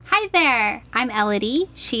Hi there! I'm Elodie,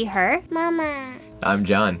 she, her. Mama. I'm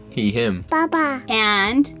John, he, him. Baba.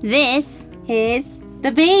 And this is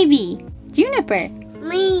the baby, Juniper.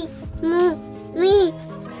 Me.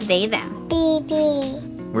 They, them. Baby.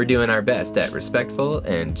 We're doing our best at respectful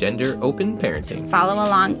and gender-open parenting. Follow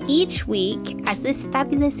along each week as this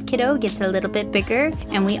fabulous kiddo gets a little bit bigger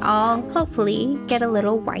and we all, hopefully, get a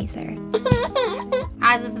little wiser.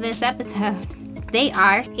 As of this episode, they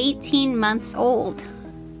are 18 months old.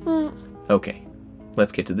 Okay,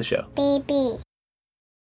 let's get to the show. Baby.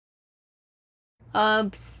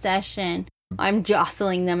 Obsession. I'm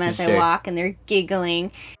jostling them as I Sure. walk and they're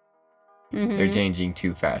giggling. They're changing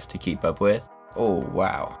too fast to keep up with. Oh,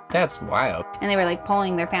 wow. That's wild. And they were like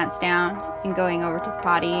pulling their pants down and going over to the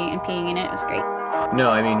potty and peeing in it. It was great. No,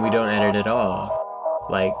 I mean, we don't edit at all.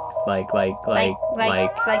 Like,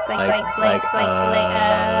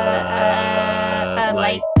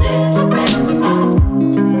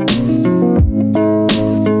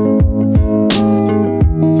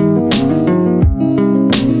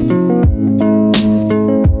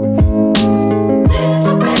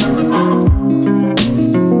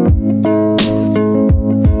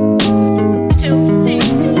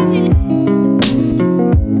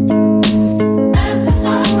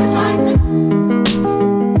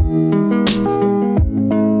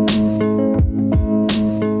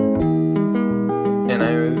 and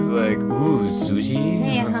I was like, ooh,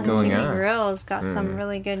 sushi? What's going on? Grill's got some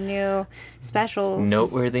really good new specials.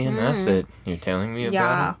 Noteworthy enough that you're telling me about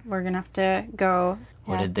Yeah, it? we're gonna have to go.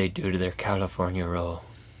 What did they do to their California roll?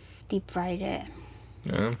 Deep fried it.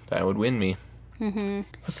 Well, that would win me.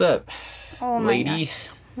 What's up, Oh my lady? gosh.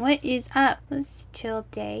 What is up? It's a chill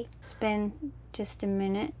day. It's been just a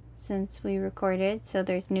minute since we recorded, so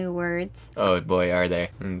there's new words. Oh boy, are they?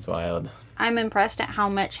 It's wild. I'm impressed at how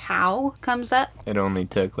much how comes up. It only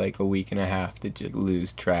took like a week and a half to just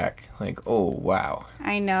lose track. Like, oh wow.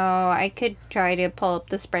 I know I could try to pull up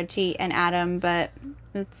the spreadsheet and add them, but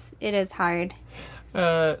it is hard.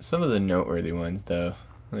 Some of the noteworthy ones though.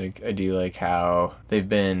 Like, I do like how they've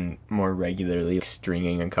been more regularly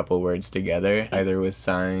stringing a couple words together, either with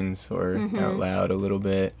signs or out loud a little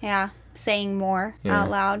bit. Yeah, saying more Yeah. out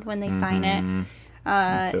loud when they sign it.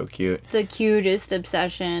 It's so cute. The cutest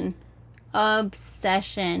obsession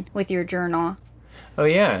with your journal. Oh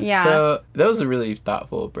yeah. Yeah. So that was a really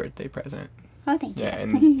thoughtful birthday present. Oh, thank you. Yeah,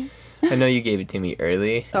 and I know you gave it to me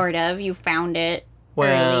early. Sort of. You found it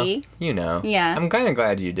Well, early. you know. Yeah. I'm kind of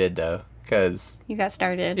glad you did though, because You got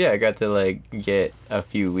started. yeah, I got to like get a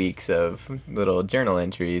few weeks of little journal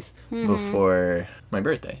entries before my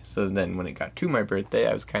birthday. So then when it got to my birthday,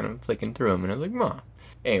 I was kind of flicking through them and I was like, Mom.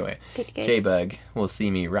 Anyway, Good. J-Bug will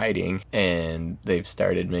see me writing and they've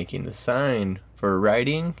started making the sign for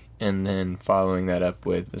writing and then following that up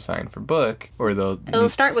with the sign for book, or It'll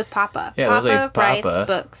start with Papa. Yeah, it'll say Papa writes Papa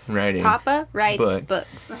books. writing Papa writes book.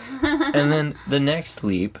 books. and then the next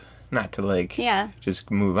leap, not to like Yeah.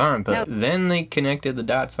 just move on, but Nope. then they connected the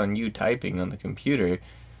dots on you typing on the computer,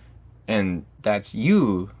 and that's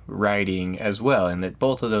you writing as well, and that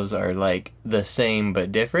both of those are like the same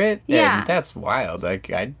but different. Yeah. And that's wild.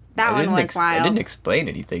 Like I One didn't was wild. I didn't explain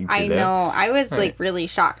anything to I them. know. I was like Right. really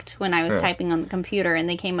shocked when I was Right. typing on the computer and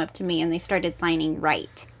they came up to me and they started signing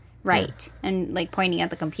right, and like pointing at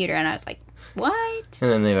the computer and I was like, what?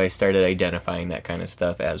 And then they started identifying that kind of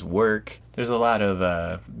stuff as work. There's a lot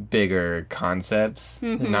of bigger concepts,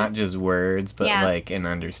 not just words, but Yeah. like an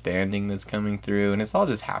understanding that's coming through, and it's all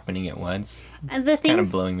just happening at once. And the Kind of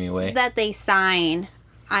things blowing me away. that they sign,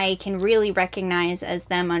 I can really recognize as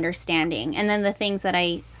them understanding. And then the things that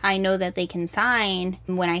I know that they can sign,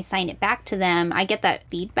 when I sign it back to them, I get that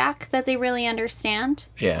feedback that they really understand.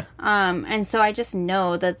 Yeah. And so I just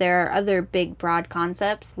know that there are other big, broad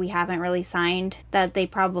concepts we haven't really signed that they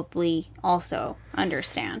probably also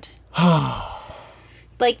understand.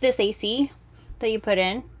 Like this AC that you put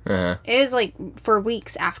in. Uh-huh. It was like for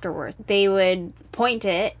weeks afterwards. They would point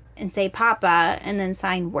it and say Papa and then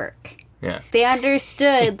sign work. Yeah. They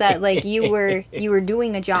understood that like you were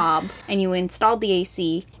doing a job and you installed the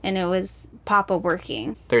AC and it was Papa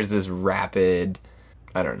working. There's this rapid,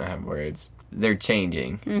 I don't know how words. They're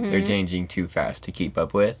changing. They're changing too fast to keep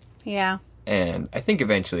up with. Yeah. And I think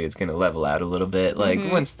eventually it's going to level out a little bit. Like,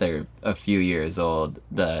 once they're a few years old,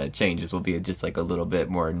 the changes will be just, like, a little bit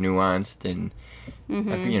more nuanced and,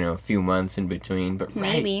 you know, a few months in between. But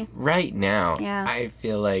Maybe. right now, Yeah. I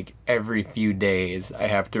feel like every few days I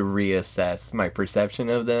have to reassess my perception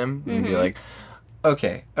of them and be like,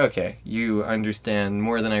 okay, you understand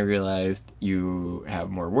more than I realized, you have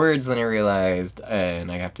more words than I realized,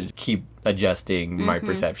 and I have to keep adjusting my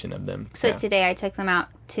perception of them. So today I took them out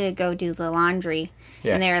to go do the laundry.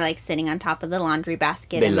 Yeah. And they were like sitting on top of the laundry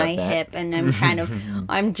basket They in love my that. hip. And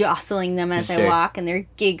I'm jostling them as I Sure. walk, and they're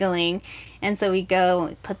giggling. And so we go,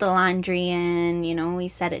 we put the laundry in, we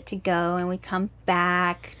set it to go, and we come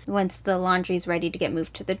back. Once the laundry's ready to get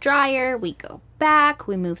moved to the dryer, we go back,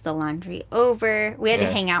 we move the laundry over. We had to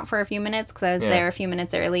Yeah. hang out for a few minutes because I was Yeah. there a few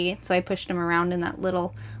minutes early. So I pushed them around in that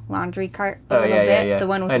little laundry cart a Oh, little yeah, bit. yeah, yeah. The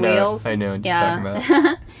one with I know, wheels. I know what Yeah. you're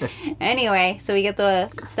talking about. Anyway, so we get the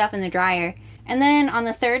stuff in the dryer. And then on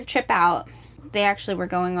the third trip out, they actually were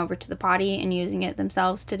going over to the potty and using it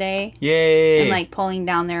themselves today. Yay! And like pulling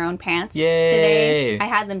down their own pants Yay. today. I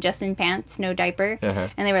had them just in pants, no diaper. Uh-huh.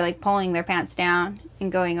 And they were like pulling their pants down and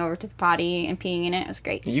going over to the potty and peeing in it. It was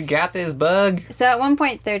great. You got this, bug. So at one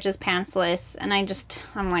point they're just pantsless, and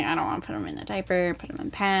I'm like, I don't want to put them in a diaper, put them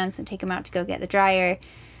in pants and take them out to go get the dryer.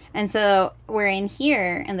 And so we're in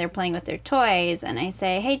here and they're playing with their toys, and I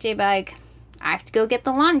say, hey J-Bug, I have to go get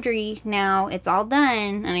the laundry now. It's all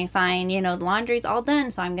done. And I sign, the laundry's all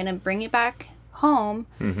done, so I'm going to bring it back home.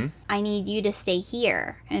 Mm-hmm. I need you to stay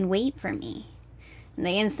here and wait for me. And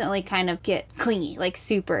they instantly kind of get clingy, like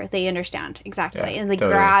super. They understand exactly. Yeah, and they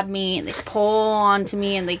totally. grab me and they pull onto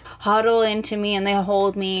me and they huddle into me and they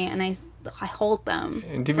hold me, and I hold them.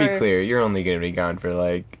 And to be clear, you're only going to be gone for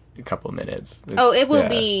like a couple minutes. It will yeah.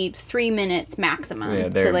 be 3 minutes maximum Yeah, to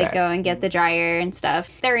they're like back. go and get the dryer and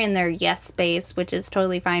stuff. They're in their yes space, which is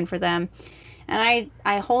totally fine for them. And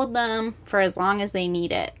I hold them for as long as they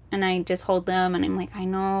need it. And I just hold them, and I'm like, I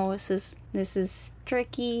know this is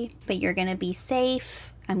tricky, but you're going to be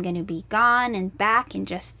safe. I'm going to be gone and back in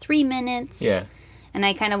just 3 minutes. Yeah. And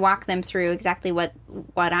I kind of walk them through exactly what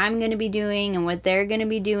I'm going to be doing and what they're going to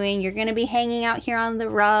be doing. You're going to be hanging out here on the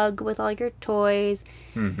rug with all your toys.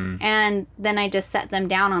 Mm-hmm. And then I just set them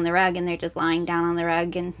down on the rug, and they're just lying down on the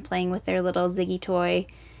rug and playing with their little Ziggy toy.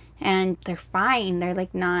 And they're fine. They're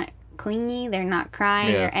like not clingy. They're not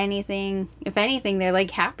crying Yeah. or anything. If anything, they're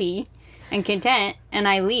like happy and content. And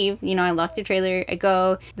I leave, I lock the trailer, I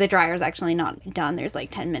go. The dryer's actually not done. There's like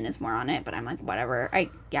 10 minutes more on it, but I'm like, whatever.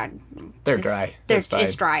 They're dry.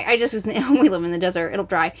 It's dry. We live in the desert. It'll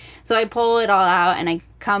dry. So I pull it all out, and I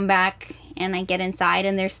come back, and I get inside,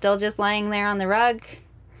 and they're still just laying there on the rug.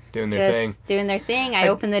 Doing their thing. Doing their thing. I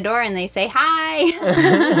open the door, and they say,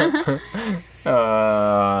 hi.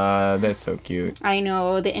 That's so cute. I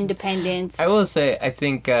know, the independence. I will say, I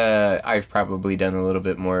think I've probably done a little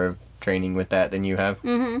bit more of training with that than you have.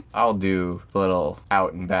 Mm-hmm. I'll do a little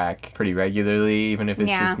out and back pretty regularly, even if it's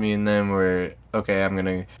Yeah. just me and them, where, okay, I'm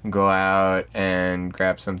going to go out and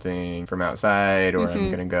grab something from outside, or I'm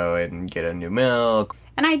going to go and get a new milk.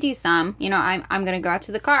 And I do some. I'm going to go out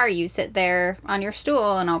to the car. You sit there on your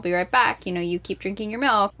stool, and I'll be right back. You keep drinking your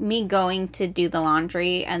milk. Me going to do the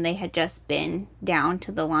laundry, and they had just been down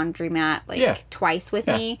to the laundromat twice with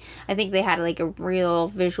me. I think they had like a real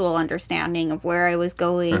visual understanding of where I was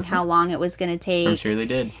going, how long it was going to take. I'm sure they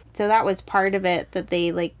did. So that was part of it, that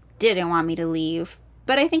they didn't want me to leave.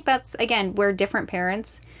 But I think that's, again, we're different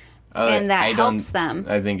parents, and that helps them.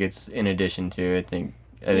 I think it's in addition to, I think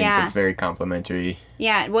it's very complimentary.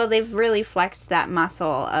 Yeah, well, they've really flexed that muscle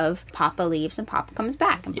of Papa leaves and Papa comes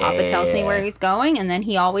back. And Papa tells me where he's going, and then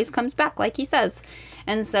he always comes back, like he says.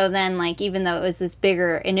 And so then, even though it was this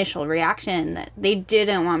bigger initial reaction that they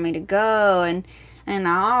didn't want me to go, and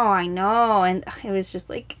I know, and it was just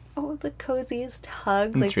the coziest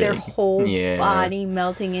hug. Their whole body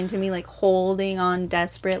melting into me, holding on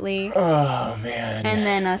desperately. Oh, man. And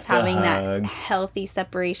then us having that hugs. Healthy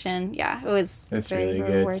separation. Yeah, it was That's very really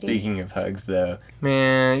good. rewarding. Speaking of hugs, though,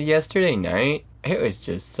 man, yesterday night, it was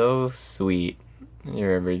just so sweet. I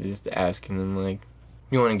remember just asking them,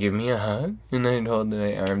 you want to give me a hug? And I'd hold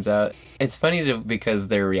my arms out. It's funny because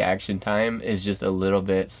their reaction time is just a little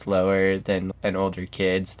bit slower than an older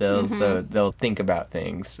kid still, so they'll think about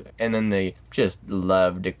things. And then they just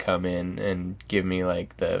love to come in and give me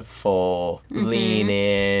the full lean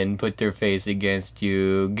in, put their face against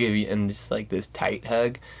you, give you, and just this tight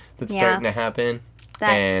hug that's starting to happen.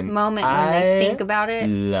 That moment when they think about it.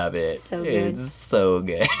 Love it. So good. It's so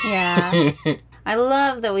good. Yeah. I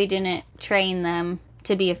love that we didn't train them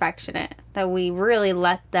to be affectionate, that we really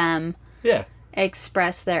let them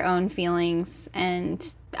express their own feelings,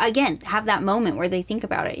 and again have that moment where they think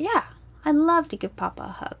about it. I'd love to give Papa a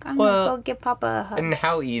hug. I'm gonna go give Papa a hug. And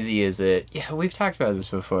how easy is it? Yeah, we've talked about this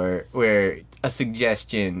before, where a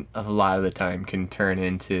suggestion of a lot of the time can turn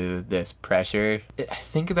into this pressure.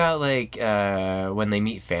 Think about when they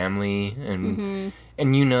meet family, and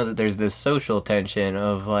that there's this social tension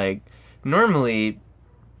of normally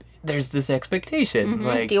there's this expectation.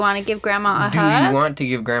 Like, do you want to give Grandma a hug? Do you want to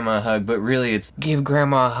give Grandma a hug? But really, it's give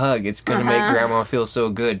Grandma a hug. It's going to make Grandma feel so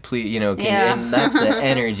good. Please, and that's the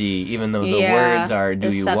energy, even though the words are, do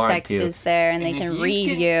you want to? The subtext is there, and they can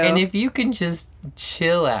read you. And if you can just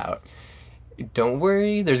chill out, don't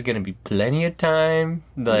worry, there's going to be plenty of time.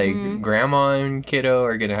 Like, Grandma and kiddo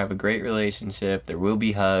are going to have a great relationship. There will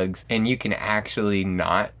be hugs. And you can actually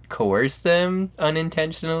not coerce them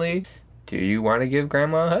unintentionally. Do you want to give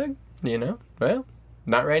Grandma a hug? Well,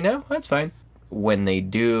 not right now. That's fine. When they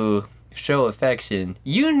do show affection,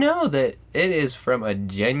 you know that it is from a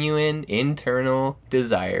genuine internal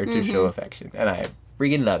desire to show affection. And I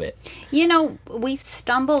freaking love it. We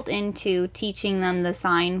stumbled into teaching them the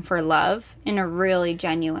sign for love in a really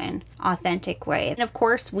genuine, authentic way. And of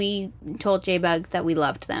course, we told J-Bug that we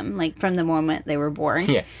loved them, like from the moment they were born.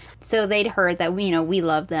 Yeah. So they'd heard that, we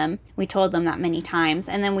love them. We told them that many times.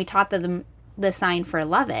 And then we taught them the sign for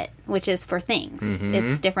love it, which is for things.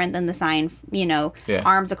 It's different than the sign,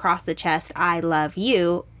 arms across the chest, I love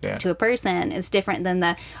you, to a person. It's different than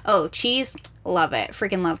the, cheese, love it,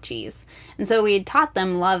 freaking love cheese. And so we had taught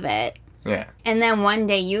them love it. Yeah. And then one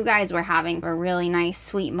day you guys were having a really nice,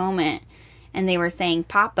 sweet moment, and they were saying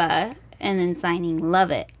Papa, and then signing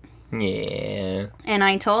love it. Yeah. And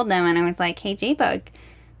I told them, and I was like, hey, J-Bug,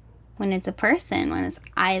 when it's a person, when it's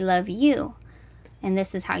I love you, and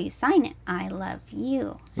this is how you sign it, I love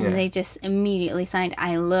you. And they just immediately signed,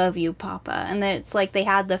 I love you, Papa. And it's like they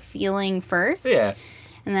had the feeling first. Yeah.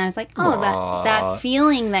 And then I was like, that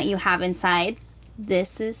feeling that you have inside,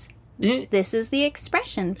 this is the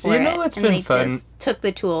expression for it. What's been fun? Just took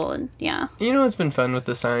the tool and, You know what's been fun with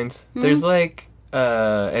the signs? There's like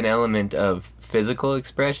an element of physical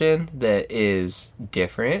expression that is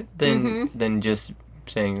different than just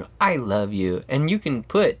saying, I love you. And you can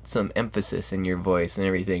put some emphasis in your voice and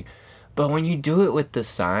everything. But when you do it with the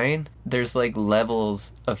sign, there's like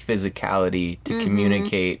levels of physicality to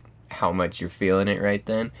communicate how much you're feeling it right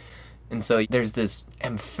then. And so there's this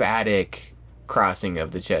emphatic crossing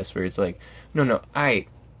of the chest where it's like, no, I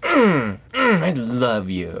love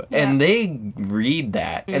you. Yeah. And they read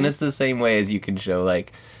that. And it's the same way as you can show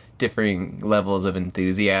like differing levels of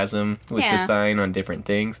enthusiasm with the sign on different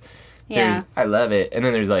things. There's, I love it. And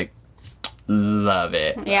then there's like, love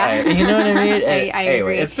it. Yeah. You know what I mean? I anyway,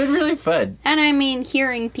 agree. It's been really fun. And I mean,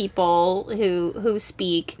 hearing people who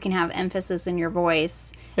speak can have emphasis in your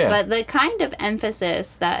voice. Yeah. But the kind of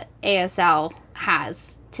emphasis that ASL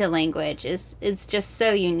has to language is just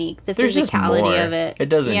so unique. The There's physicality of it. It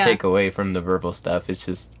doesn't take away from the verbal stuff. It's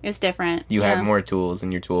just... It's different. You have more tools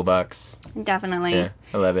in your toolbox. Definitely. Yeah,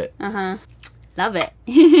 I love it. Love it.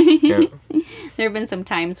 There have been some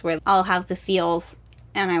times where I'll have the feels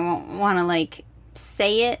and I won't want to like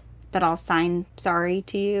say it, but I'll sign sorry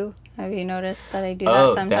to you. Have you noticed that I do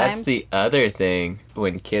that sometimes? That's the other thing.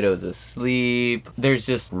 When kiddo's asleep, there's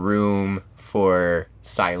just room for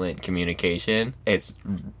silent communication. It's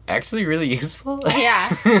actually really useful.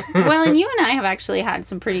 Yeah. Well, and you and I have actually had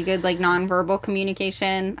some pretty good like nonverbal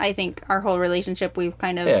communication. I think our whole relationship we've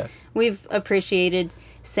kind of we've appreciated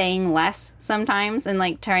saying less sometimes and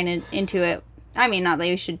like trying to intuit. I mean, not that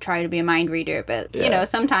you should try to be a mind reader, but, you know,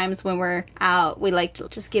 sometimes when we're out, we like to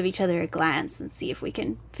just give each other a glance and see if we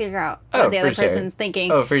can figure out what the other person's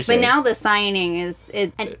thinking. Oh, for sure. But now the signing is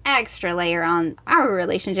an extra layer on our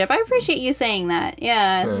relationship. I appreciate you saying that.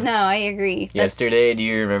 Yeah, no, I agree. Yesterday, do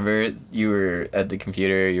you remember you were at the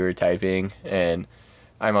computer, you were typing, and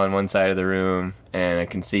I'm on one side of the room, and I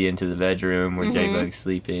can see into the bedroom where J-Bug's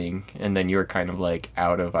sleeping, and then you're kind of, like,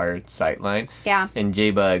 out of our sight line. Yeah. And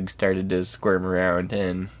J-Bug started to squirm around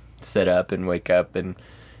and sit up and wake up, and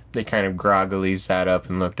they kind of groggily sat up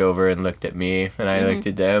and looked over and looked at me, and I looked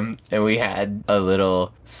at them, and we had a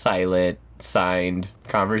little silent, signed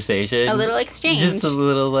conversation. A little exchange. Just a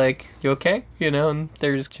little, like, you okay? You know, and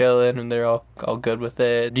they're just chilling, and they're all good with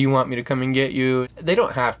it. Do you want me to come and get you? They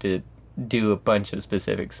don't have to do a bunch of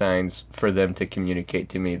specific signs for them to communicate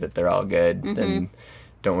to me that they're all good and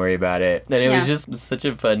don't worry about it. And it was just such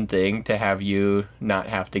a fun thing to have you not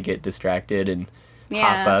have to get distracted and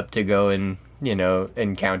hop up to go and, you know,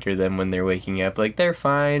 encounter them when they're waking up. Like, they're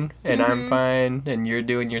fine, and I'm fine, and you're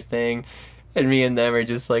doing your thing. And me and them are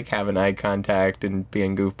just, like, having eye contact and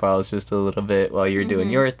being goofballs just a little bit while you're doing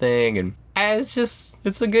your thing. And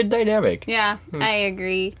it's a good dynamic. Yeah, I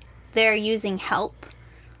agree. They're using help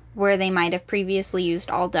where they might have previously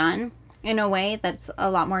used all done in a way that's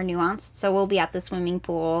a lot more nuanced. So we'll be at the swimming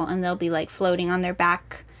pool and they'll be like floating on their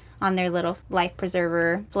back on their little life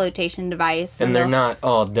preserver flotation device. And they're not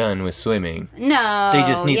all done with swimming. No. They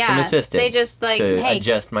just need some assistance. They just like, to hey,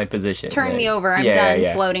 adjust my position. turn me over. I'm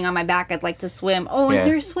done floating on my back. I'd like to swim. Oh, and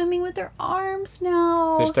they're swimming with their arms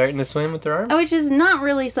now. They're starting to swim with their arms? Which is not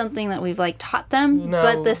really something that we've like taught them. No.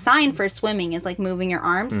 But the sign for swimming is like moving your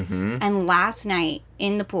arms. Mm-hmm. And last night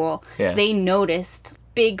in the pool, they noticed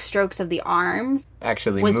big strokes of the arms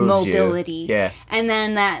actually was moves mobility. You. Yeah. And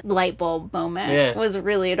then that light bulb moment was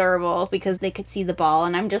really adorable because they could see the ball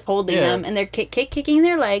and I'm just holding them and they're kicking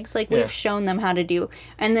their legs like we've shown them how to do.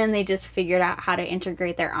 And then they just figured out how to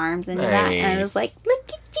integrate their arms into that. And I was like, look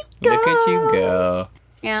at you go. Look at you go.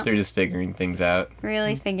 Yeah. They're just figuring things out.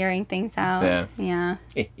 Really figuring things out. Yeah.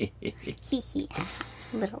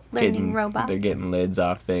 Little learning robot. They're getting lids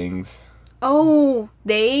off things. Oh,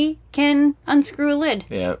 they can unscrew a lid.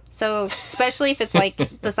 Yeah. So, especially if it's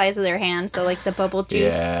like the size of their hand, so like the bubble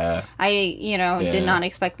juice. Yeah. I, did not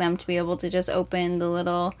expect them to be able to just open the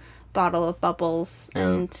little bottle of bubbles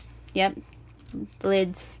and,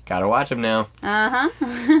 lids. Gotta watch them now.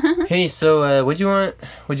 Uh-huh. Hey, so what'd you want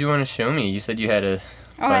to show me? You said you had a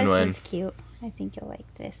fun one. Oh, this is cute. I think you'll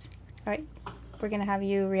like this. All right. We're going to have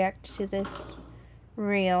you react to this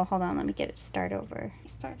reel. Hold on, let me get it start over.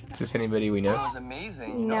 Is this anybody we know? It was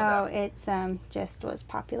amazing. No, it's just was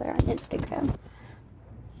popular on Instagram.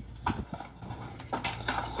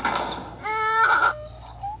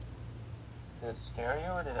 Did it scare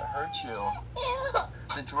you or did it hurt you?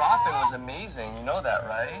 The drop-in was amazing. You know that,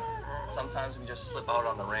 right? Sometimes we just slip out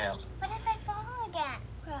on the ramp. What if I fall again?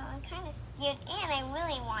 Well, I'm kind of scared and I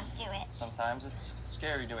really want to do it. Sometimes it's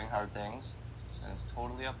scary doing hard things. And it's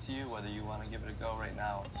totally up to you whether you want to give it a go right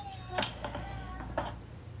now.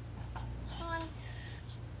 I'm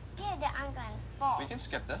scared that I'm going to fall. We can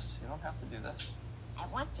skip this. You don't have to do this. I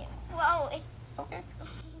want to. Whoa, it's okay.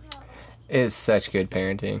 It's such good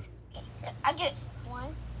parenting. I do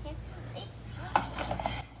 1, 2,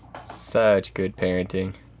 3. Such good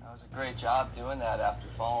parenting. That was a great job doing that after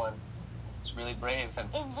falling. It's really brave. And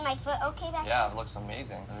Is my foot okay back yeah, it looks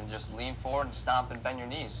amazing. And then just lean forward and stomp and bend your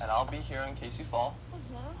knees. And I'll be here in case you fall.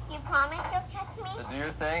 Mm-hmm. You promise you'll touch me? So do your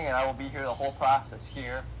thing, and I will be here the whole process.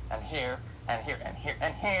 Here, and here, and here, and here,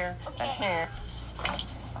 and here, and here.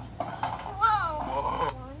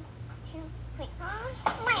 Whoa. 1, 2, 3.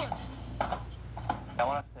 Swim. I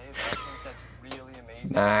want to say that I think that's really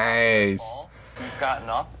amazing. Nice. Fall, you've gotten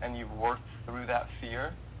up, and you've worked through that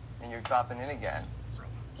fear, and you're dropping in again. Swim.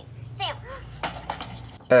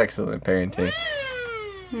 Excellent parenting.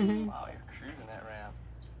 Wow, you're cruising that ramp.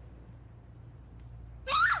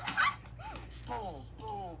 Boom,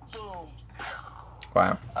 boom, boom.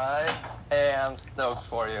 Wow. I am stoked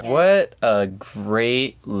for you. What a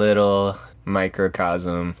great little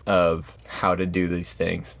microcosm of how to do these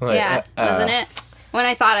things. Like, Yeah, wasn't it? When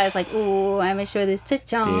I saw it, I was like, ooh, I'm going to show this to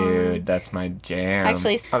John. Dude, that's my jam.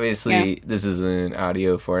 Actually, obviously, this is an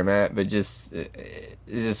audio format, but just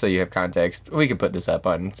so you have context, we could put this up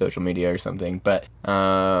on social media or something. But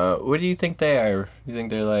what do you think they are? You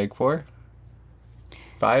think they're like 4?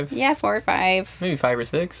 5? Yeah, 4 or 5. Maybe 5 or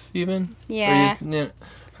 6 even? Yeah.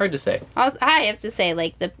 Hard to say. I have to say,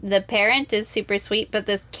 like, the parent is super sweet, but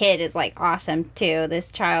this kid is, like, awesome, too.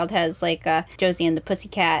 This child has, like, a Josie and the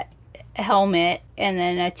Pussycat helmet and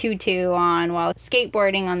then a tutu on while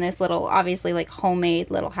skateboarding on this little, obviously, like,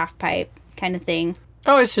 homemade little half pipe kind of thing.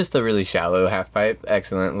 Oh, it's just a really shallow half pipe.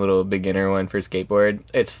 Excellent little beginner one for skateboard.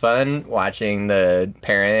 It's fun watching the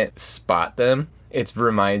parent spot them. It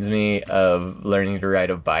reminds me of learning to ride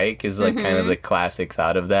a bike is like kind of the classic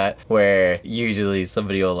thought of that, where usually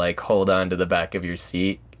somebody will like hold on to the back of your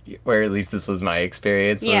seat, where at least this was my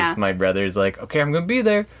experience. Was my brother's like, okay, I'm going to be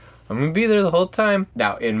there. I'm going to be there the whole time.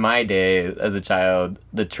 Now, in my day as a child,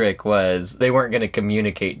 the trick was they weren't going to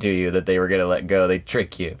communicate to you that they were going to let go. They'd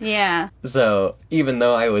trick you. Yeah. So even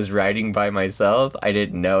though I was riding by myself, I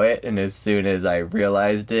didn't know it. And as soon as I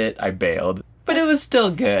realized it, I bailed. But it was still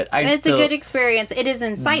good. It's a good experience. It is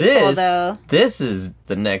insightful, though. This is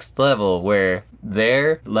the next level where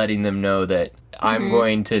they're letting them know that I'm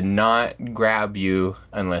going to not grab you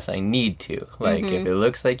unless I need to. Like, if it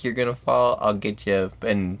looks like you're going to fall, I'll get you.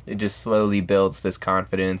 And it just slowly builds this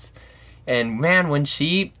confidence. And, man, when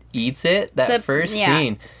she eats it, that first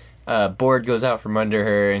scene, board goes out from under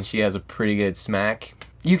her and she has a pretty good smack.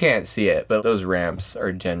 You can't see it, but those ramps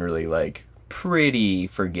are generally, like, pretty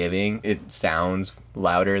forgiving. It sounds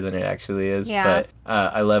louder than it actually is. Yeah. But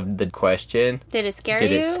I loved the question. Did it scare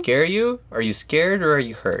Did you? it scare you? Are you scared or are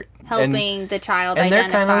you hurt? Helping the child And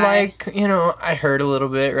identify. they're kind of like, you know, I hurt a little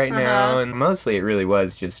bit right now, and mostly it really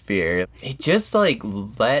was just fear. He just like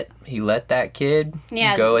let that kid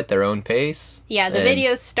go at their own pace. Yeah, the and-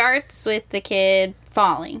 video starts with the kid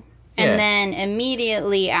falling. And Yeah. then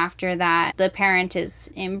immediately after that, the parent is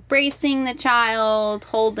embracing the child,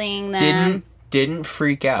 holding them. Didn't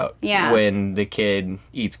freak out Yeah. when the kid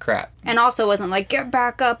eats crap. And also wasn't like, get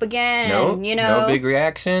back up again. No, you know. no big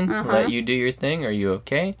reaction. Let you do your thing. Are you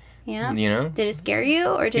okay? Yeah. You know. Did it scare you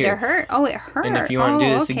or did Here. it hurt? Oh, it hurt. And if you want to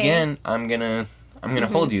do this okay. again, I'm gonna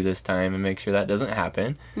hold you this time and make sure that doesn't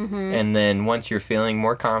happen. And then once you're feeling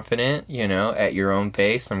more confident, you know, at your own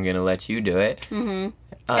pace, I'm gonna let you do it.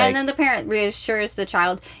 And then the parent reassures the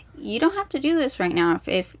child, you don't have to do this right now.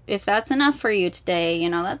 If that's enough for you today, you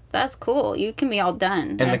know, that's cool. You can be all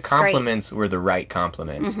done. And that's the compliments were the right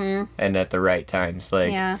compliments and at the right times. Like,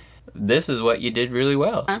 great. Yeah. this is what you did really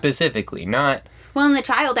well. Specifically, not, Well, and the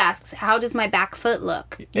child asks, how does my back foot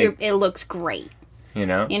look? It looks great. you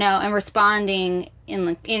know. And responding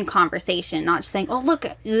in conversation, not just saying, oh, look,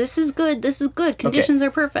 this is good, conditions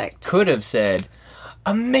are perfect. Could have said,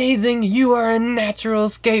 amazing, you are a natural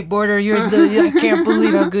skateboarder. I can't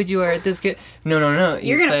believe how good you are at this. No.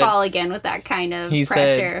 You're going to fall again with that kind of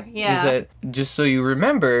pressure. He said, just so you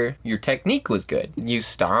remember, your technique was good. You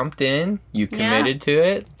stomped in, you committed to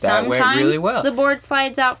it. That went really well. The board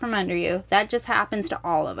slides out from under you. That just happens to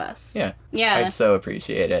all of us. Yeah. Yeah. I so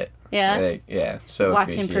appreciate it. Yeah. So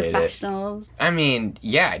Watching appreciate it. professionals. I mean,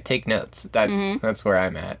 yeah, take notes. That's where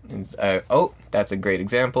I'm at. That's a great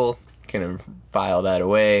example. Gonna file that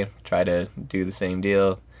away. Try to do the same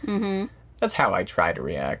deal. That's how I try to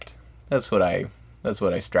react. That's what I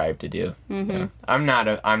strive to do. So, I'm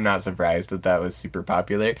not surprised that was super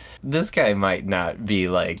popular. This guy might not be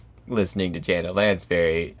like listening to Janet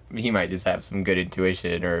Lansbury. He might just have some good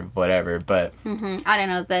intuition or whatever. But I don't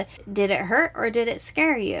know. Did it hurt or did it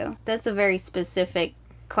scare you? That's a very specific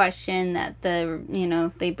question that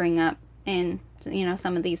they bring up in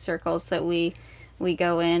some of these circles that we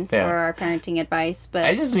go in for our parenting advice. But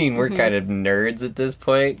I just mean we're kind of nerds at this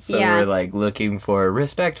point, so we're like looking for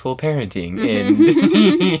respectful parenting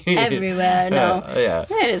in everywhere. No, yeah,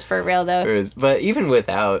 it is for real though. But even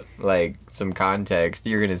without like some context,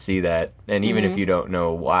 you're gonna see that, and even if you don't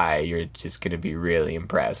know why, you're just gonna be really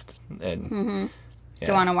impressed. And do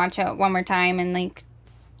you want to watch it one more time and like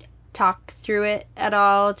talk through it at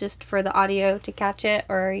all, just for the audio to catch it,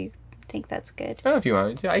 or you think that's good? I don't know if you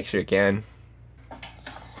want to. I sure can.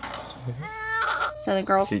 So the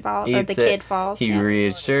girl falls, or the eats kid it. falls. He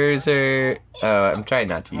reassures her. I'm trying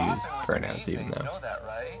not to use pronouns, even You though. know that,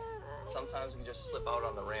 right? Sometimes we just slip out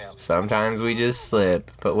on the ramp. Sometimes we just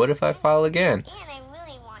slip. But what if I fall again? And I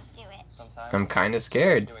really want to do it. Sometimes I'm kind of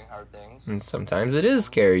scared. doing hard things. And sometimes it is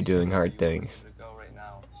scary doing hard things. To go right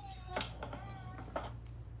now.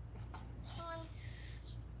 So I'm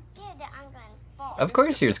scared that I'm going to fall. Of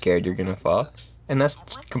course you're scared you're gonna fall. And that's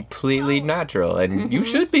completely natural. And you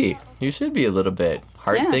should be. You should be a little bit.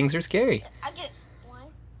 Hard things are scary. I get 1,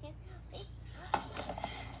 2,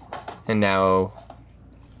 3. And now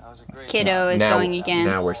That was a great Kiddo is going again.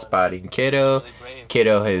 Now we're spotting Kiddo. Really brave.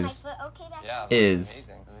 Kiddo is But okay, that's Yeah, is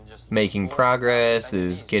amazing. And then just making force progress, everything,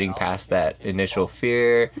 is getting you know, past get that kids initial involved.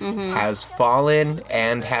 fear, has fallen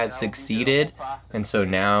and has succeeded. And so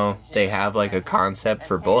now they have like a concept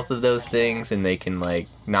for both of those things, and they can like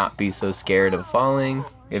not be so scared of falling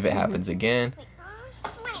if it happens again.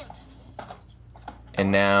 slam. And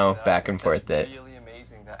now back and forth that It's really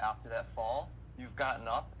amazing that after that fall, you've gotten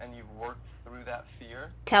up and you've worked through that fear.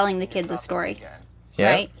 Telling the and kid you the got up story, again.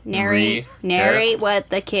 right? Narrate what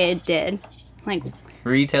the kid did. Like,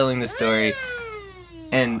 retelling the story.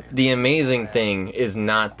 And the amazing thing is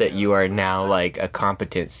not that you are now like a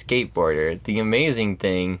competent skateboarder. The amazing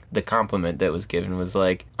thing, the compliment that was given was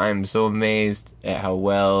like, I'm so amazed at how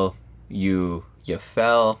well you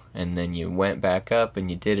fell and then you went back up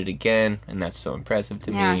and you did it again, and that's so impressive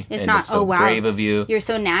to yeah, me. it's and not, it's so oh wow, brave of you. you're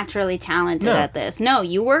so naturally talented No. at this. No,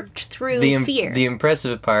 you worked through fear. The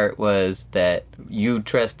impressive part was that you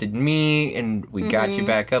trusted me and we got you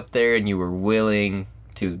back up there and you were willing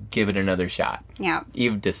to give it another shot. Yeah.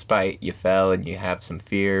 Even despite you fell and you have some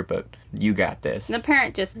fear, but you got this. The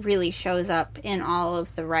parent just really shows up in all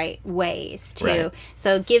of the right ways, too. Right.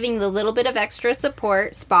 So giving the little bit of extra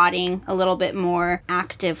support, spotting a little bit more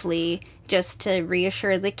actively, just to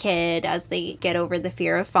reassure the kid as they get over the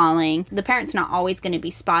fear of falling. The parent's not always going to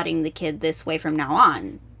be spotting the kid this way from now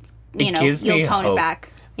on. It gives You'll me tone hope. it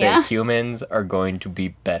back. Yeah. that humans are going to be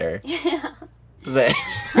better. Yeah. That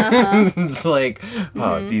it's like,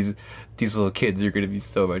 oh, these little kids are going to be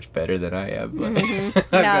so much better than I am. Like, I've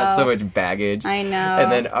got so much baggage. I know.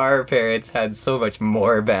 And then our parents had so much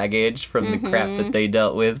more baggage from the crap that they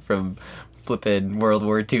dealt with from flipping World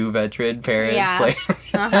War II veteran parents. Yeah.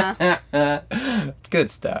 Like, it's good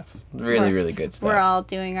stuff. Really good stuff. We're all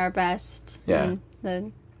doing our best. Yeah. In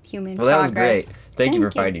the human Well, that was progress. great. Thank you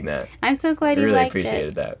for Thank you. finding that. I'm so glad I you really liked appreciated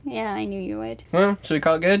it. that. Yeah, I knew you would. Well, should we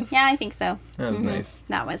call it good? Yeah, I think so. That was nice.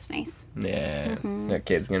 That was nice. Yeah. That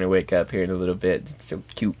kid's going to wake up here in a little bit. It's so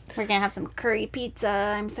cute. We're gonna have some curry pizza.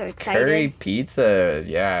 I'm so excited. Curry pizza.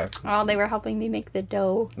 Yeah. Oh, they were helping me make the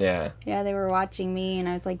dough. Yeah. Yeah, they were watching me, and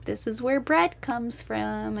I was like, "This is where bread comes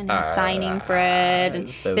from," and I'm signing bread,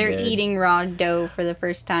 and so they're good. eating raw dough for the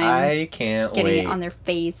first time, I can't getting wait. it on their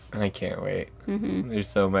face. I can't wait. There's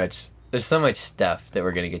so much stuff that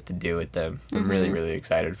we're gonna get to do with them. I'm really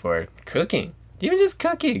excited for cooking. Even just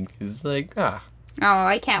cooking is like Oh,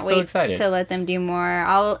 I can't So wait excited. to let them do more.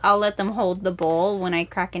 I'll let them hold the bowl when I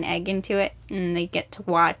crack an egg into it, and they get to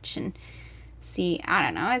watch and see. I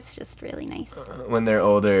don't know. It's just really nice. when they're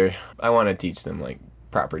older. I want to teach them like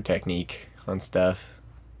proper technique on stuff.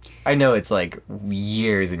 I know it's like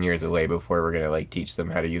years and years away before we're gonna like teach them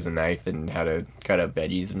how to use a knife and how to cut up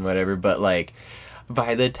veggies and whatever, but like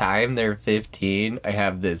by the time they're 15, I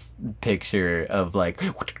have this picture of like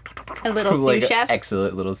A little sous like chef.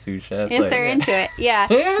 excellent little sous chef. If like, they're into it, yeah.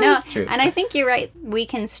 Yeah, no, that's true. and I think you're right. We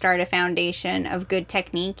can start a foundation of good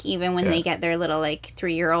technique even when Yeah. they get their little like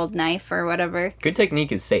 3-year-old knife or whatever. Good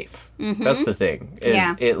technique is safe. That's the thing. Is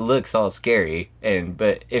Yeah. It looks all scary,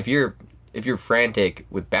 but if you're frantic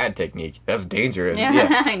with bad technique, that's dangerous.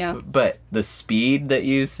 Yeah, I know. But the speed that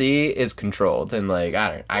you see is controlled, and like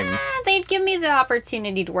They'd give me the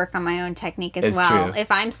opportunity to work on my own technique as It's well. true.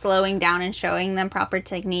 If I'm slowing down and showing them proper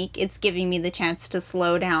technique, it's giving me the chance to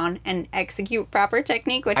slow down and execute proper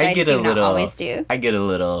technique, which I do not always do. I get a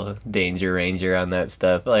little danger ranger on that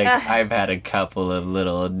stuff. Like Ugh. I've had a couple of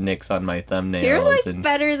little nicks on my thumbnails. You're like and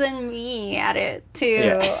better than me at it too.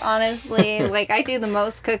 Yeah. Honestly, like I do the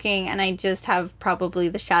most cooking, and I just have probably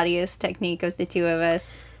the shoddiest technique of the two of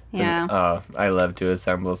us. Yeah. Oh, I love to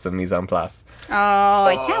assemble some mise en place. Oh,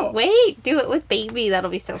 I can't wait. Do it with baby.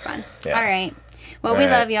 That'll be so fun. Yeah. All right. Well, All we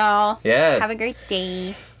right. love y'all. Yeah. Have a great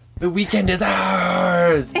day. The weekend is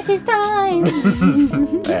ours. It is time.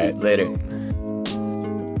 All right, later.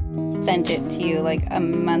 Sent it to you like a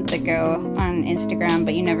month ago on Instagram,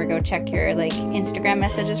 but you never go check your like Instagram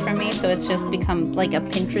messages from me, so it's just become like a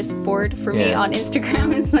Pinterest board for me Yeah. on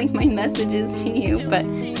Instagram. It's like my messages to you, but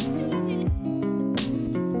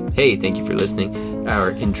Hey, thank you for listening.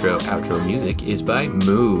 Our intro outro music is by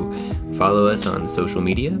Moo. Follow us on social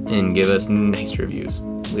media and give us nice reviews.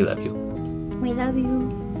 We love you. we love you.